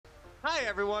Hi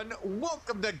everyone,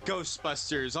 welcome to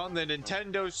Ghostbusters on the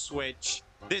Nintendo Switch.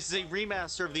 This is a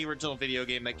remaster of the original video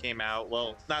game that came out.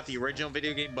 Well, not the original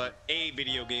video game, but a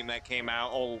video game that came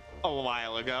out a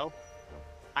while ago.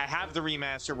 I have the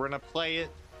remaster, we're gonna play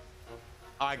it.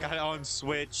 I got it on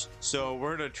Switch, so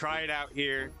we're gonna try it out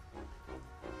here.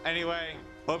 Anyway,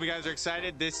 hope you guys are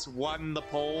excited. This won the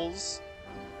polls.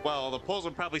 Well, the polls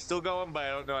are probably still going, but I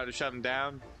don't know how to shut them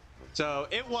down. So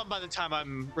it won by the time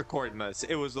I'm recording this.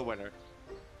 It was the winner.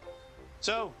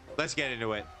 So let's get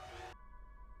into it.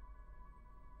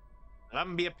 I'm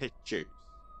gonna be a picture.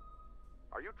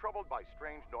 Are you troubled by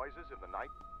strange noises in the night?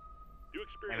 You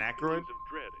experience Aykroyd? feelings of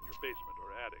dread in your basement or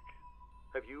attic.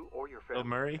 Have you or your Bill family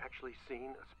Murray? actually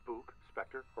seen a spook,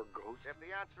 specter, or ghost? If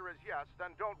the answer is yes,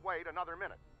 then don't wait another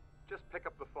minute. Just pick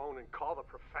up the phone and call the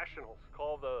professionals.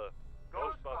 Call the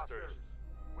Ghostbusters.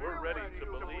 We're ready to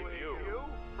believe you.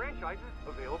 Franchises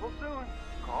available soon.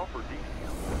 Call for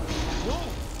details.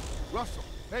 Whoa! Russell,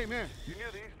 hey man. You near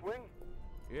the East Wing?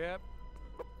 Yep.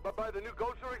 By the new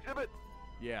Ghoster exhibit?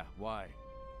 Yeah, why?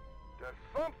 There's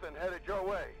something headed your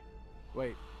way.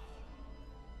 Wait.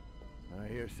 I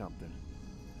hear something.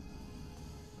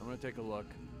 I'm gonna take a look.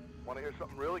 Want to hear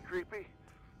something really creepy?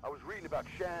 I was reading about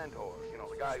Shandor, you know,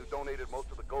 the guy who donated most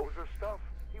of the Gozer stuff.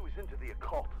 He was into the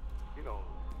occult, you know,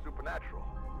 supernatural.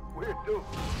 Weird dude.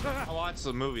 I watched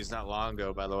the movies not long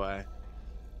ago, by the way.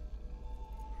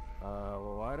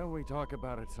 Well, why don't we talk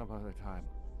about it some other time?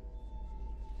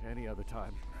 Any other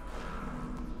time.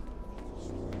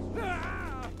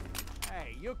 Ah!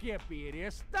 Hey, you can't be in here.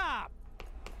 Stop!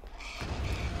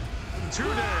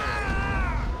 Intruder!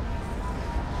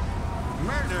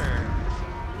 Murder!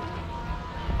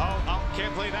 Oh,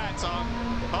 can't play that song.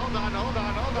 Hold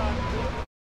on.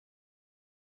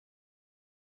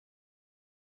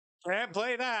 Can't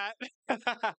play that.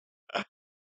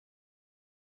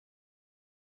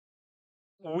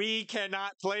 We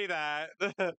cannot play that.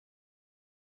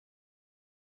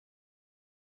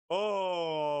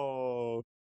 Oh,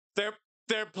 they're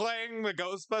playing the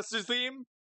Ghostbusters theme.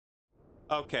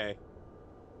 Okay,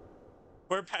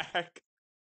 we're back.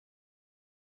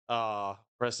 Oh,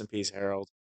 rest in peace, Harold.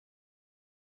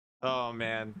 Oh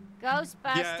man.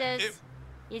 Ghostbusters.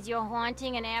 Is your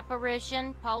haunting an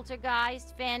apparition,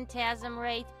 poltergeist, phantasm,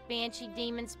 wraith, banshee,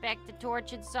 demon, specter,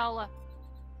 tortured soul?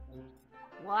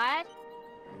 What?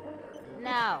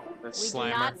 No, we do Slimer.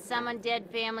 not summon dead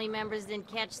family members and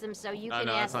catch them, so you Oh, can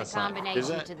no, ask the that's not Slimer. Is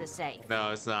combination it? to the safe.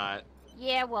 No, it's not.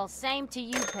 Yeah, well, same to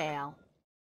you, pal.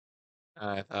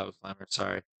 I thought it was Slimer.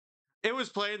 Sorry. It was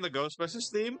playing the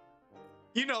Ghostbusters theme.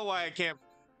 You know why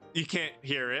you can't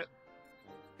hear it.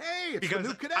 Hey, it's Because the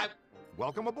new cadet.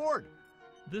 Welcome aboard.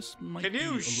 This might Can be a you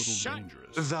little shut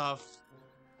dangerous. the f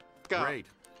up? Great.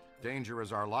 Danger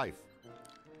is our life.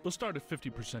 We'll start at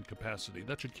 50% capacity.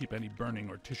 That should keep any burning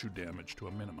or tissue damage to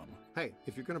a minimum. Hey,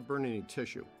 if you're gonna burn any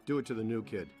tissue, do it to the new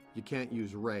kid. You can't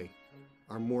use Ray.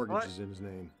 Our mortgage What? is in his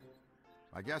name.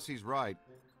 I guess he's right.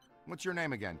 What's your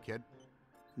name again, kid?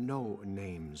 No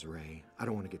names, Ray. I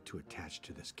don't want to get too attached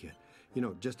to this kid. You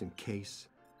know, just in case.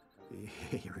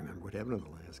 You remember what happened to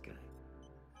the last guy?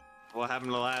 What happened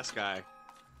to the last guy?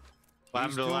 What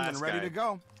happened He's to the tuned last and ready guy? to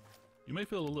go. You may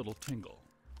feel a little tingle.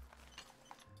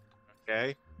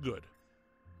 Okay. Good.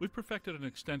 We've perfected an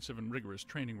extensive and rigorous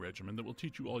training regimen that will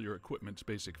teach you all your equipment's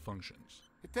basic functions.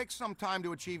 It takes some time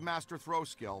to achieve master throw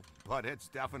skill, but it's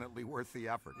definitely worth the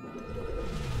effort.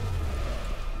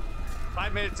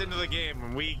 5 minutes into the game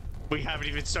and we haven't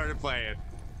even started playing.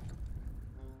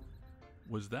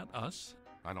 Was that us?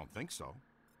 I don't think so.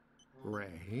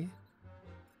 Ray?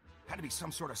 Had to be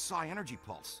some sort of psi energy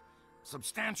pulse.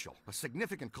 Substantial. A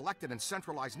significant collected and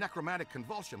centralized necromantic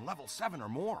convulsion, level 7 or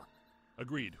more.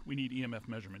 Agreed. We need EMF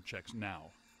measurement checks now.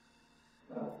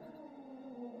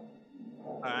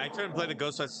 I couldn't play the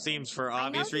Ghostbusters themes for I know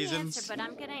obvious the reasons. answer, but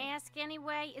I'm gonna ask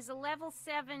anyway. Is a level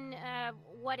 7,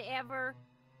 whatever,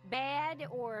 bad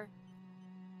or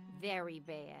very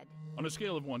bad? On a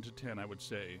scale of 1 to 10, I would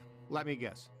say Let me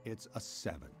guess. It's a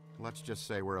 7. Let's just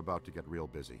say we're about to get real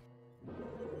busy.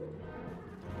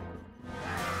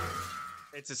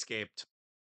 It's escaped.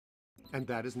 And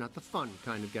that is not the fun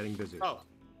kind of getting busy. Oh,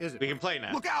 Is it? we can play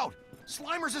now. Look out!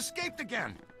 Slimer's escaped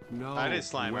again! No. That is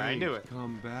Slimer, I wait, knew it.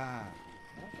 Come back.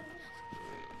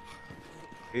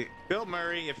 Hey, Bill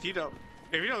Murray, if you don't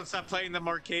stop playing them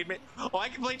arcade, oh, I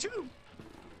can play too.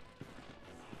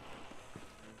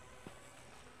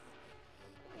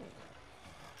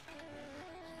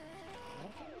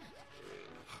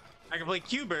 I can play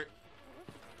Cubert.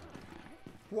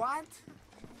 What?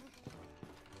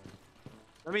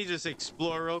 Let me just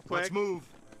explore real quick. Let's move.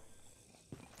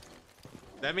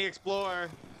 Let me explore.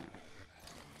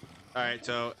 All right,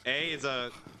 so A is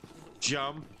a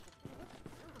jump.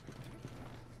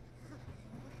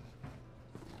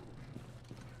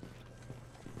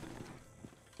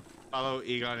 Follow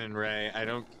Egon and Ray. I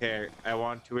don't care. I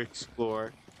want to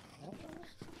explore.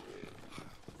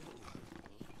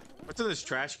 What's in this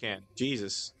trash can?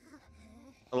 Jesus.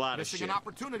 A lot of shit. Missing an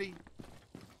opportunity.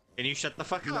 Can you shut the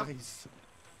fuck up? Nice.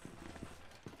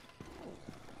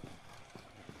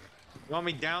 You want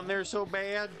me down there so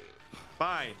bad?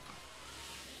 Fine.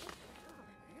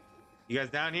 You guys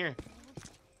down here?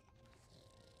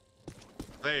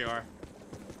 There you are.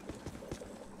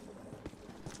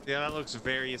 Yeah, that looks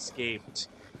very escaped.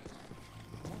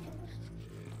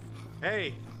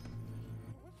 Hey.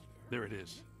 There it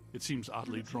is. It seems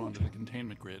oddly drawn to the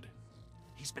containment grid.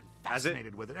 He's been Has it?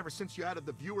 fascinated with it ever since you added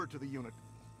the viewer to the unit.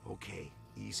 Okay,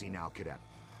 easy now, Cadet.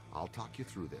 I'll talk you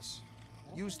through this.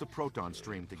 Use the proton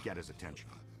stream to get his attention.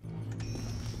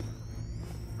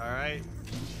 All right.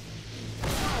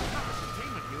 Oh, not the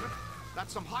containment unit.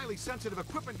 That's some highly sensitive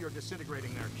equipment you're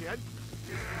disintegrating there, kid.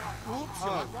 Oops, you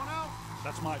let one out.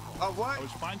 That's my fault. Oh, what? I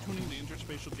was fine-tuning the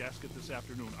interspatial gasket this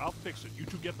afternoon. I'll fix it. You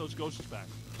two get those ghosts back.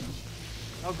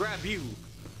 I'll grab you.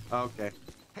 Okay.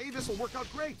 Hey, this'll work out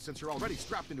great since you're already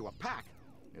strapped into a pack.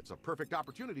 It's a perfect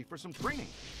opportunity for some training.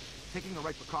 Taking the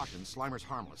right precautions, Slimer's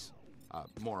harmless.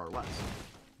 More or less.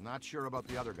 Not sure about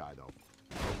the other guy, though.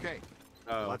 Okay,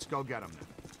 let's go get him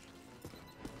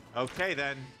then. Okay,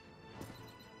 then.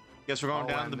 Guess we're going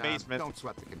down the basement. Don't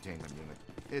sweat the containment unit.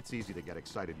 It's easy to get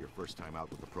excited your first time out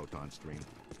with the proton stream.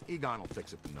 Egon will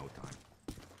fix it in no time.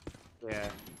 Yeah.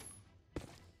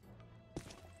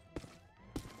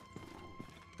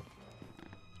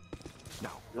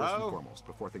 Now, first and foremost,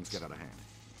 before things get out of hand,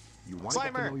 you want to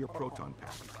get to know your proton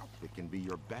pack. It can be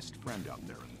your best friend out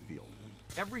there in the field.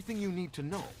 Everything you need to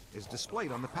know is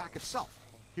displayed on the pack itself.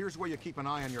 Here's where you keep an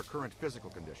eye on your current physical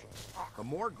condition. The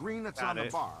more green that's on the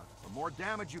bar, the more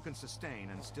damage you can sustain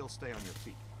and still stay on your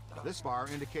feet. This bar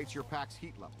indicates your pack's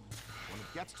heat level. When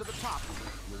it gets to the top,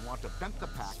 you'll want to vent the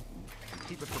pack and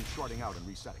keep it from shorting out and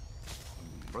resetting.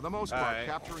 For the most part,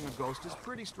 capturing a ghost is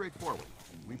pretty straightforward.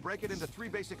 We break it into 3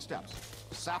 basic steps.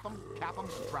 Sap them, cap them,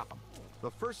 and trap them. The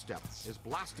first step is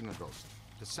blasting a ghost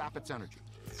to sap its energy.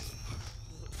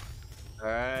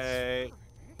 Alright.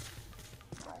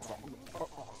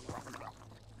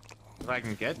 If I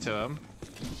can get to him.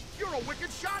 You're a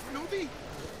wicked shot, newbie!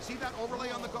 See that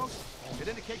overlay on the ghost? It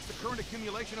indicates the current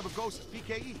accumulation of a ghost's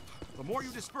PKE. The more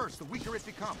you disperse, the weaker it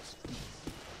becomes.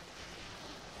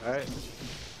 Alright.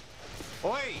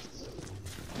 Oi!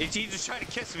 He's just trying to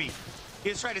kiss me.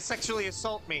 He's trying to sexually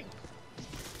assault me.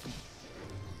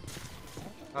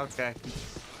 Okay.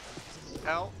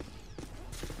 Help.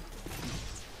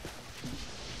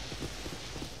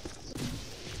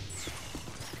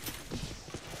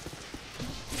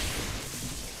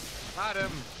 Got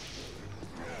him.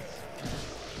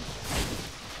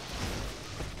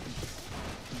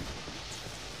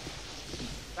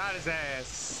 Got his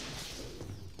ass.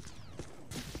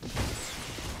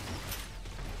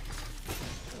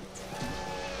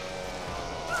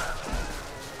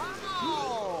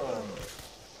 Oh!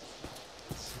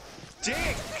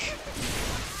 Dick!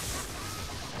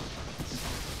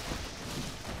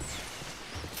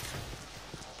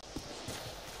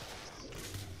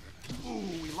 Ooh,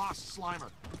 we lost Slimer.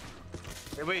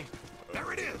 Did we?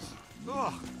 There it is!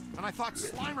 Ugh, and I thought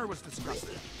Slimer was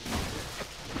disgusting.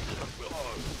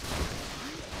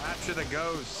 Capture the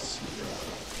ghosts.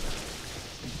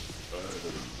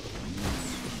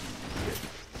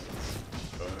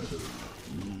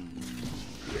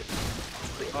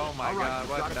 Oh my god,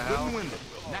 what the hell?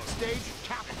 Next stage,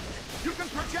 cap. You can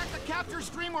project the capture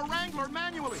stream or wrangler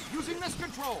manually using this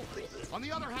control. On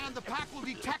the other hand, the pack will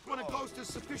detect when a ghost is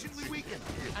sufficiently weakened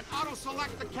and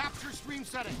auto-select the capture stream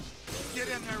setting. Get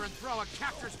in there and throw a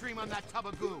capture stream on that tub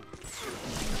of goo.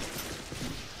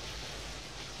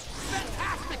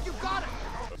 Fantastic! You got it!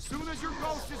 As soon as your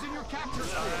ghost is in your capture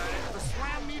stream, the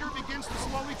slam meter begins to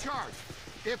slowly charge.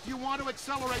 If you want to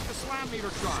accelerate the slam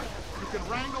meter charge, you can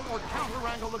wrangle or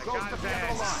counter-wrangle the ghost at the end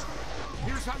of the line.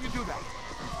 Here's how you do that.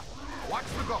 Watch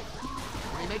the ghost.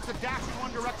 When he makes a dash in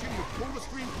one direction, you pull the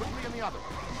stream quickly in the other.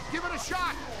 Give it a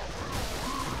shot!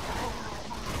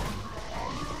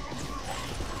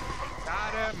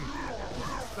 Got him!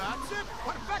 That's it!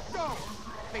 Perfecto!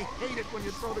 They hate it when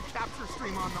you throw the capture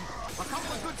stream on them. A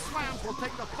couple of good slams will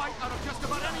take the fight out of just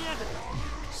about any entity.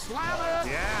 Slam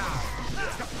it!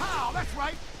 Yeah! Kapow! That's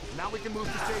right! Now we can move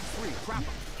to stage 3. Trap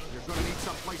them. You're gonna need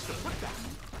some place to put that.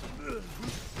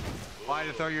 Why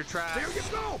to throw your trash? There you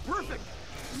go! Perfect!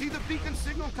 See the beacon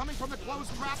signal coming from the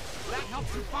closed trap? That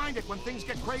helps you find it when things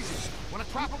get crazy. When a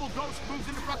trappable ghost moves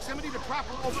into proximity, the trap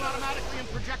will open automatically and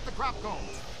project the trap cone.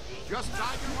 Just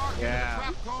guide your mark into the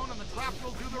trap cone and the trap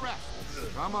will do the rest.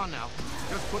 Come on now.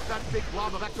 Just put that big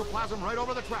blob of ectoplasm right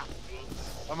over the trap.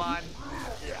 Come on.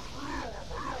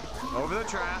 Over the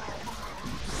trap.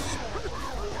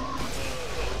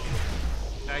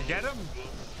 Did I get him?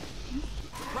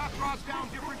 The trap draws down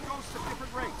different ghosts at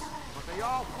different rates, but they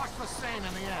all flush the same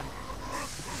in the end.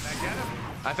 Did I get him?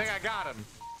 I think I got him.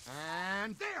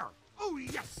 And there! Oh,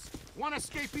 yes! One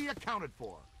escapee accounted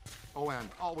for. Oh, and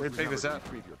always pick this up.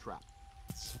 retrieve your trap.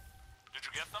 Did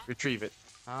you get them? Retrieve it.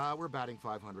 We're batting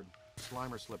 500.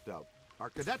 Slimer slipped out. Our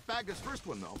cadet bagged his first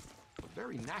one, though. A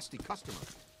very nasty customer.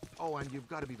 Oh, and you've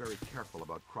got to be very careful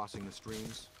about crossing the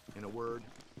streams. In a word,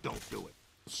 don't do it.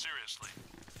 Seriously.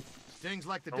 Stings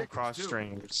like the Don't dick cross too.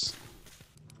 streams.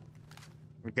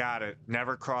 We got it.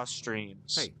 Never cross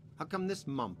streams. Hey, how come this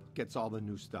mump gets all the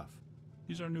new stuff?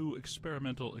 He's our new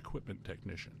experimental equipment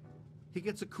technician. He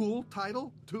gets a cool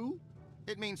title, too?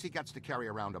 It means he gets to carry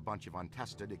around a bunch of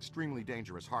untested, extremely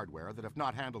dangerous hardware that, if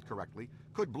not handled correctly,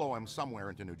 could blow him somewhere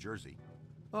into New Jersey.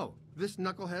 Oh, this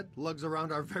knucklehead lugs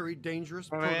around our very dangerous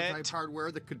What? prototype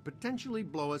hardware that could potentially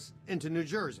blow us into New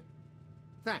Jersey.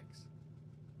 Thanks.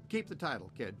 Keep the title,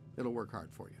 kid. It'll work hard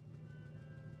for you.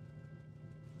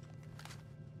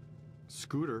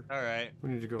 Scooter. All right. We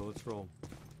need to go. Let's roll.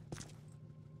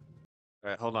 All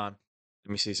right, hold on.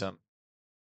 Let me see something.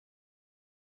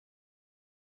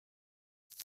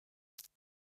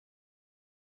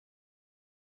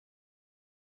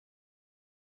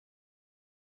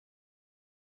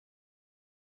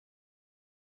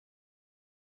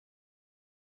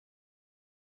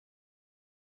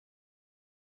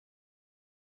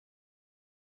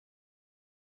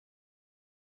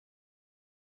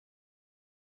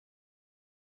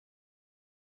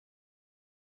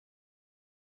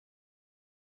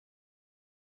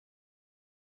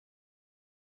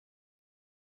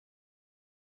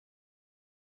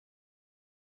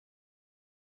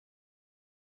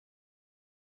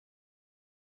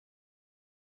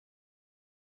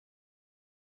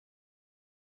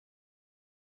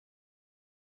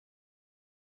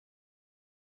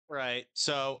 Right.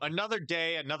 So another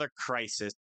day, another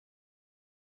crisis.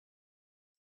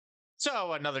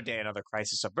 So another day, another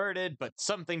crisis averted, but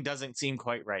something doesn't seem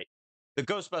quite right. The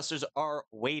Ghostbusters are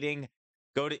waiting.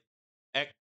 Go to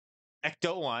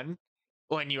Ecto 1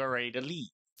 when you are ready to leave.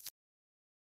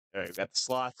 All right, we got the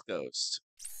Sloth Ghost.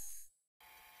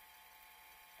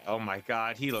 Oh my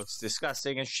god, he looks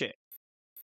disgusting as shit.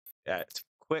 Got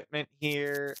equipment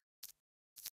here.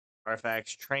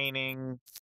 Artifacts training.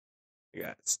 We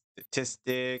got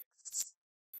statistics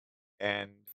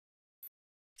and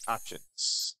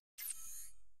options.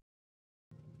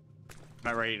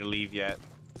 Not ready to leave yet.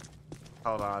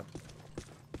 Hold on.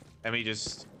 Let me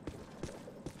just...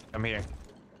 I'm here.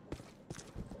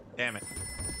 Damn it.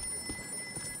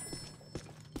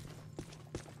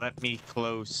 Let me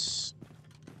close.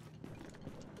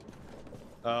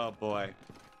 Oh boy.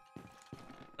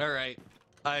 Alright.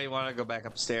 I want to go back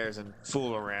upstairs and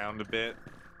fool around a bit.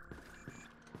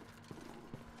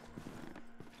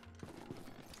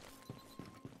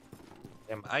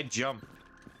 Damn, I jumped.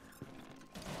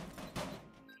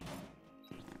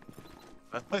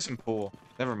 Let's play some pool.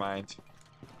 Never mind.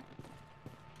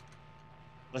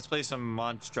 Let's play some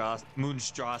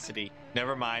monstrosity.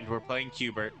 Never mind, we're playing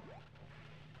Cubert.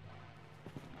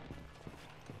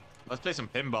 Let's play some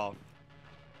pinball.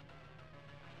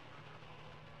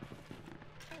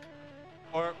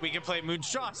 Or we can play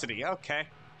monstrosity. Okay.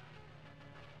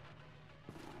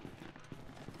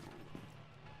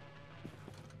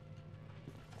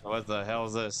 What the hell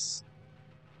is this?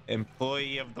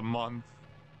 Employee of the month.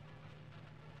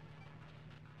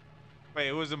 Wait,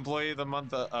 who was employee of the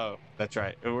month? Oh, that's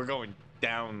right. We're going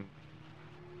down.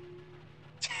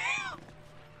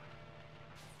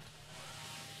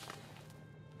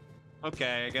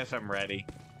 Okay, I guess I'm ready.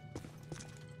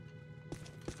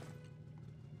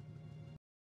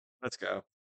 Let's go.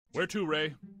 Where to,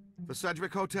 Ray? The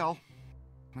Sedgwick Hotel.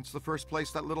 That's the first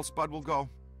place that little spud will go.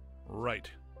 Right.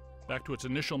 Back to its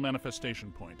initial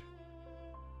manifestation point.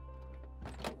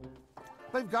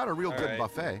 They've got a real All good right.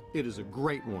 buffet. It is a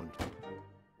great one.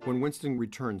 When Winston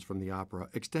returns from the opera,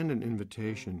 extend an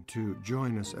invitation to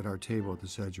join us at our table at the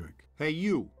Sedgwick. Hey,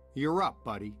 you're up,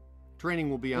 buddy. Training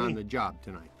will be on the job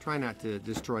tonight. Try not to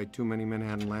destroy too many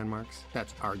Manhattan landmarks.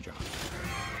 That's our job.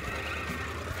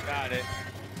 Got it.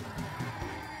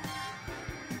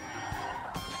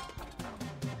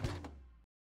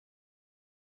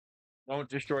 Don't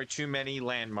destroy too many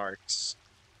landmarks.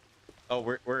 Oh,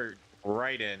 we're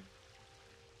Right in.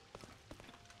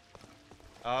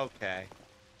 Okay.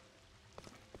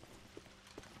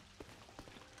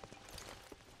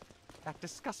 That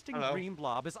disgusting Hello. green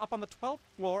blob is up on the 12th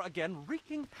floor again,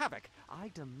 wreaking havoc.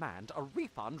 I demand a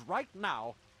refund right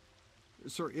now.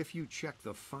 Sir, if you check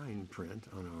the fine print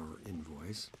on our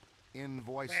invoice...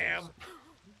 Invoices. Damn.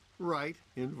 Right,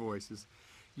 invoices.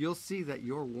 You'll see that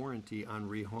your warranty on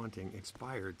rehaunting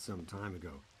expired some time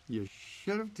ago. You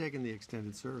should have taken the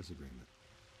extended service agreement.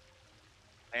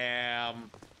 That's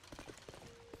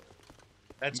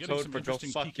I'm getting code some for go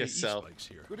interesting fuck PKE yourself. spikes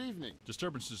here. Good evening.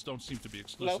 Disturbances don't seem to be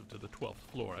exclusive to the 12th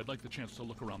floor. I'd like the chance to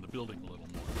look around the building a little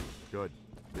more. Good.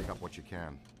 Dig up what you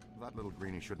can. That little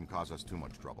greenie shouldn't cause us too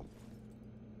much trouble.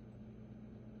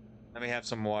 Let me have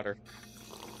some water.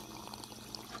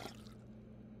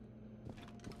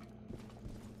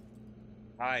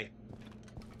 Hi.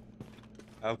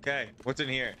 Okay, what's in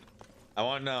here? I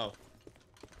want to know.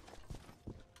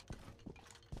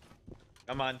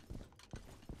 Come on.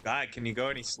 God, can you go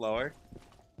any slower?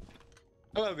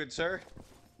 Hello, good sir.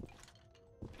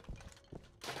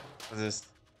 What's this?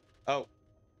 Oh.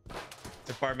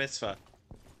 It's a bar mitzvah.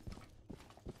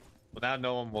 Well, now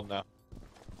no one will know.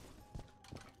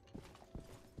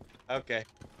 Okay.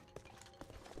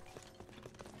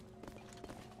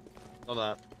 Hold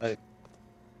on.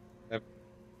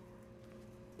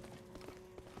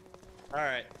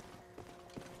 Alright.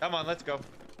 Come on, let's go.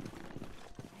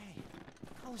 Hey,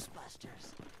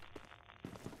 Ghostbusters.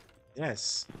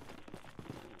 Yes.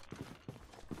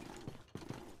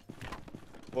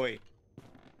 Boy.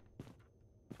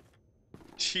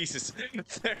 Jesus.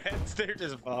 Their heads, they're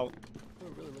just bobbing. We're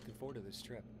really looking forward to this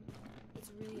trip.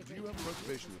 It's really a Do you have a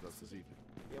reservation with us this evening?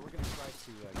 Yeah, we're gonna try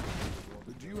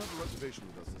to. Do you have a reservation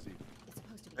with us this evening? It's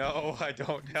supposed to be. No, I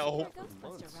don't know. You're a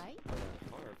Ghostbuster, right?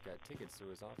 Harv got tickets to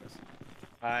his office.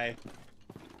 Hi.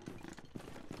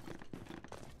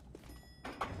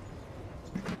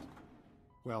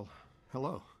 Well,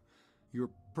 hello. You're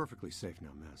perfectly safe now,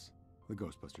 Miss. The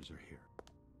Ghostbusters are here.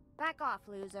 Back off,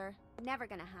 loser. Never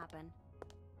gonna happen.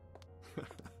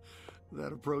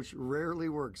 That approach rarely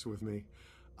works with me.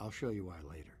 I'll show you why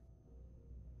later.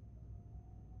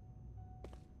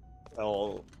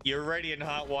 Oh, you're already in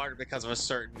hot water because of a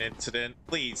certain incident.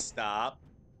 Please stop.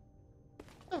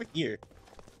 Over here.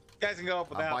 You guys can go up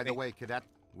without By me. the way, cadet,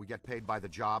 we get paid by the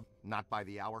job, not by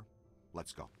the hour.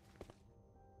 Let's go.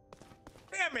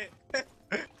 Damn it!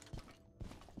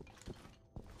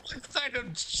 What kind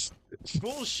of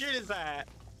bullshit is that?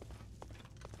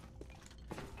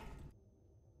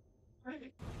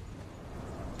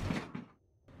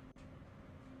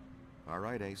 All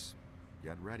right, Ace.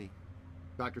 Get ready.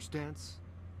 Dr. Stantz,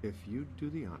 if you'd do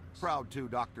the honors. Proud to,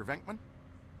 Dr. Venkman.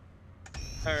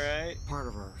 Alright. Part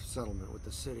of our settlement with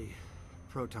the city,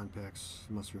 proton packs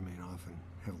must remain off in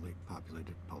heavily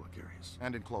populated public areas.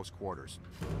 And in close quarters.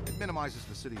 It minimizes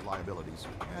the city's liabilities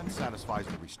and satisfies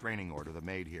the restraining order the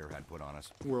maid here had put on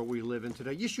us. World we live in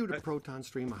today, you shoot a proton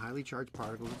stream of highly charged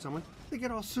particles at someone, they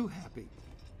get all Sue happy.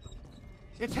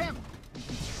 It's him!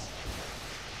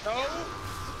 No!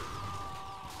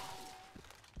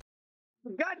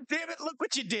 God damn it, look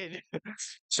what you did!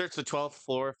 Search the 12th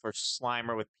floor for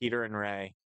Slimer with Peter and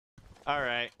Ray.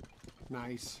 Alright.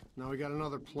 Nice. Now we got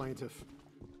another plaintiff.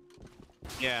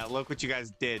 Yeah, look what you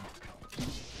guys did.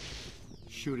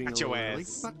 Shooting Got a your little early,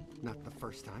 ass. but not the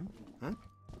first time, huh?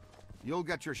 You'll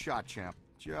get your shot, champ.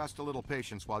 Just a little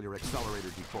patience while your accelerator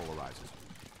depolarizes.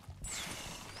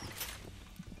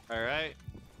 Alright.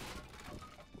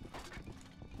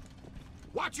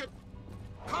 Watch it!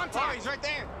 Oh, Contact! he's right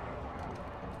there!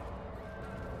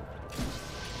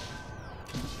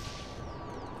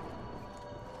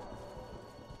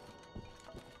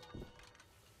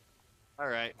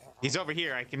 Alright. He's over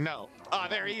here, I can know. Oh,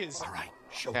 there he is. All right,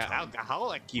 showtime. Yeah,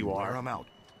 alcoholic you Wear are. him out.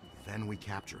 Then we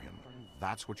capture him.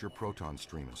 That's what your proton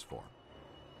stream is for.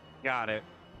 Got it.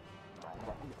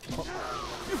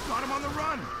 You've got him on the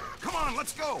run! Come on,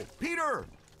 let's go! Peter!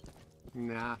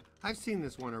 Nah, I've seen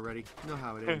this one already. Know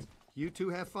how it ends. You two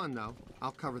have fun, though.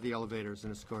 I'll cover the elevators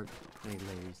and escort any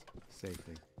ladies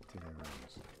safely to their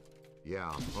rooms.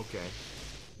 Yeah, okay.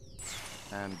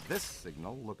 And this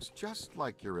signal looks just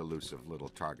like your elusive little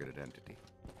targeted entity.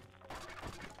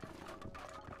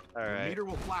 The Alright. meter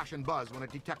will flash and buzz when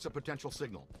it detects a potential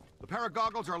signal. The pair of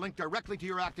goggles are linked directly to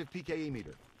your active PKE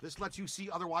meter. This lets you see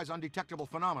otherwise undetectable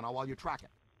phenomena while you track it.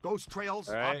 Ghost trails,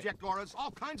 Alright. object auras,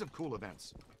 all kinds of cool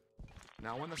events.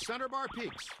 Now, when the center bar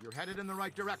peaks, you're headed in the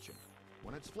right direction.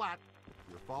 When it's flat,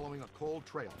 you're following a cold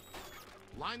trail.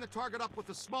 Line the target up with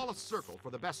the smallest circle for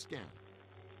the best scan.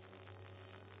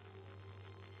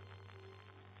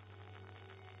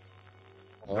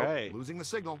 All Nope, right. losing the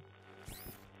signal.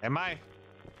 Am I?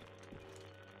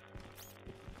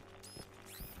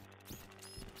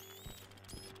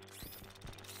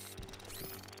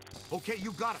 Okay,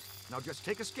 you got it. Now just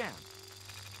take a scan.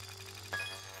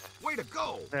 Way to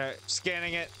go!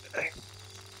 Scanning it.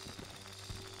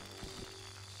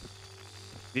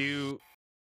 View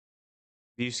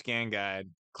scan guide.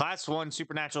 Class 1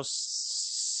 supernatural.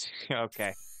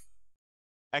 Okay.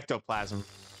 Ectoplasm.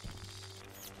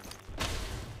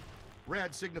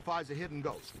 Red signifies a hidden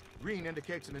ghost. Green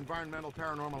indicates an environmental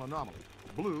paranormal anomaly.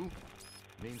 Blue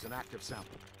means an active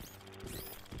sample.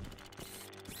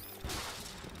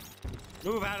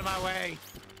 Move out of my way.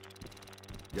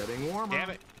 Getting warmer. Damn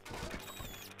it.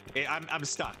 I'm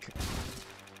stuck.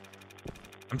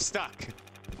 I'm stuck.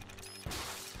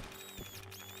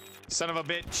 Son of a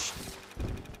bitch.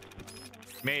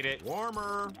 Made it.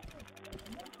 Warmer.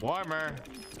 Warmer.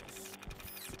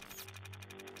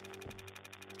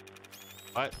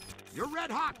 What? You're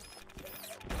red hot.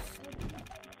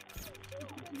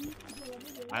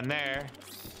 I'm there.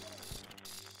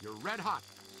 You're red hot.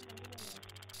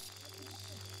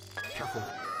 Careful.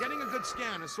 Getting a good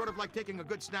scan is sort of like taking a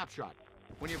good snapshot.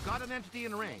 When you've got an entity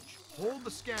in range, hold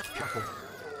the scan. Careful.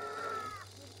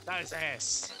 That is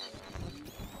ass.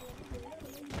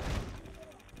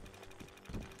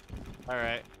 All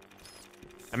right.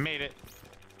 I made it.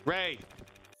 Ray.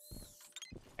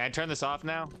 Can I turn this off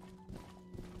now?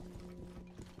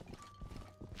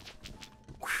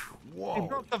 Whoa. I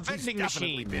broke the vending He's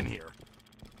definitely machine. been here.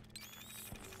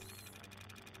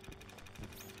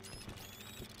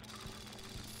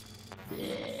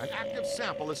 An active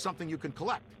sample is something you can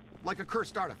collect, like a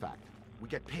cursed artifact. We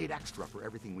get paid extra for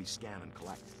everything we scan and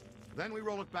collect. Then we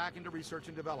roll it back into research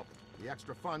and development. The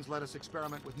extra funds let us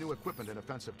experiment with new equipment and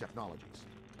offensive technologies,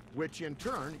 which in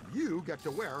turn you get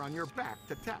to wear on your back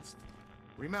to test.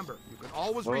 Remember, you can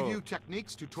always review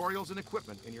techniques, tutorials, and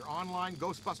equipment in your online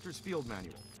Ghostbusters field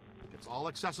manual. It's all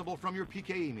accessible from your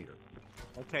PKE meter.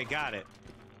 Okay, got it.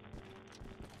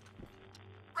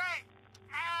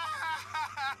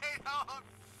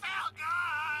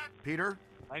 Peter?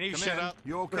 I need to come shut in. up.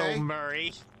 You okay? Bill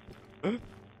Murray.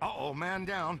 Uh-oh, man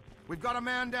down. We've got a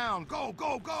man down. Go,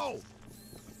 go, go!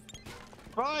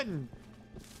 Run!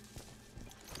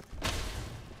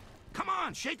 Come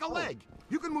on, shake a leg.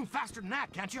 You can move faster than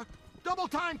that, can't you? Double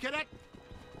time, cadet.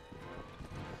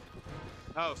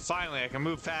 Oh, finally, I can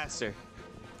move faster.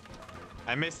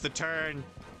 I missed the turn.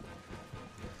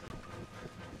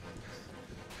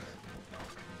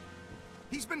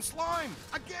 He's been slimed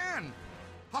again.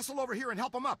 Hustle over here and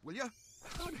help him up, will you?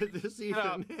 How did this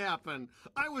even happen?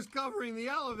 I was covering the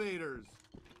elevators.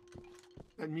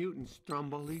 That mutant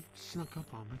Stromboli snuck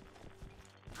up on me.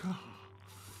 God,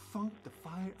 funked the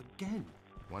fire again.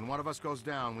 When one of us goes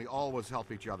down, we always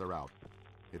help each other out.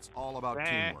 It's all about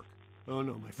teamwork. Oh,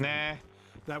 no, my friend.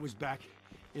 That was back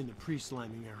in the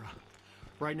pre-sliming era.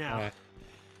 Right now,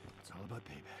 it's all about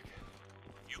payback.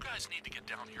 You guys need to get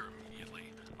down here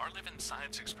immediately. Our living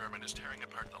science experiment is tearing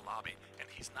apart the lobby, and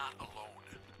he's not alone.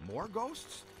 More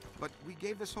ghosts? But we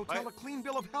gave this hotel a clean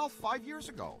bill of health 5 years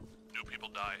ago. New people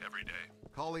die every day.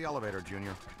 Call the elevator,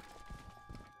 Junior.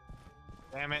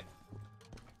 Damn it.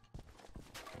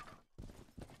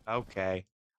 Okay.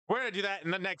 We're gonna do that in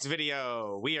the next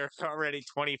video. We are already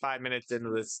 25 minutes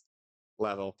into this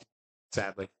level,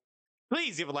 sadly.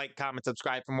 Please leave a like, comment,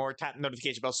 subscribe for more. Tap the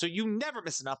notification bell so you never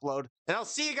miss an upload. And I'll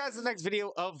see you guys in the next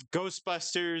video of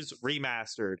Ghostbusters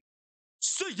Remastered.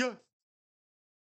 See ya!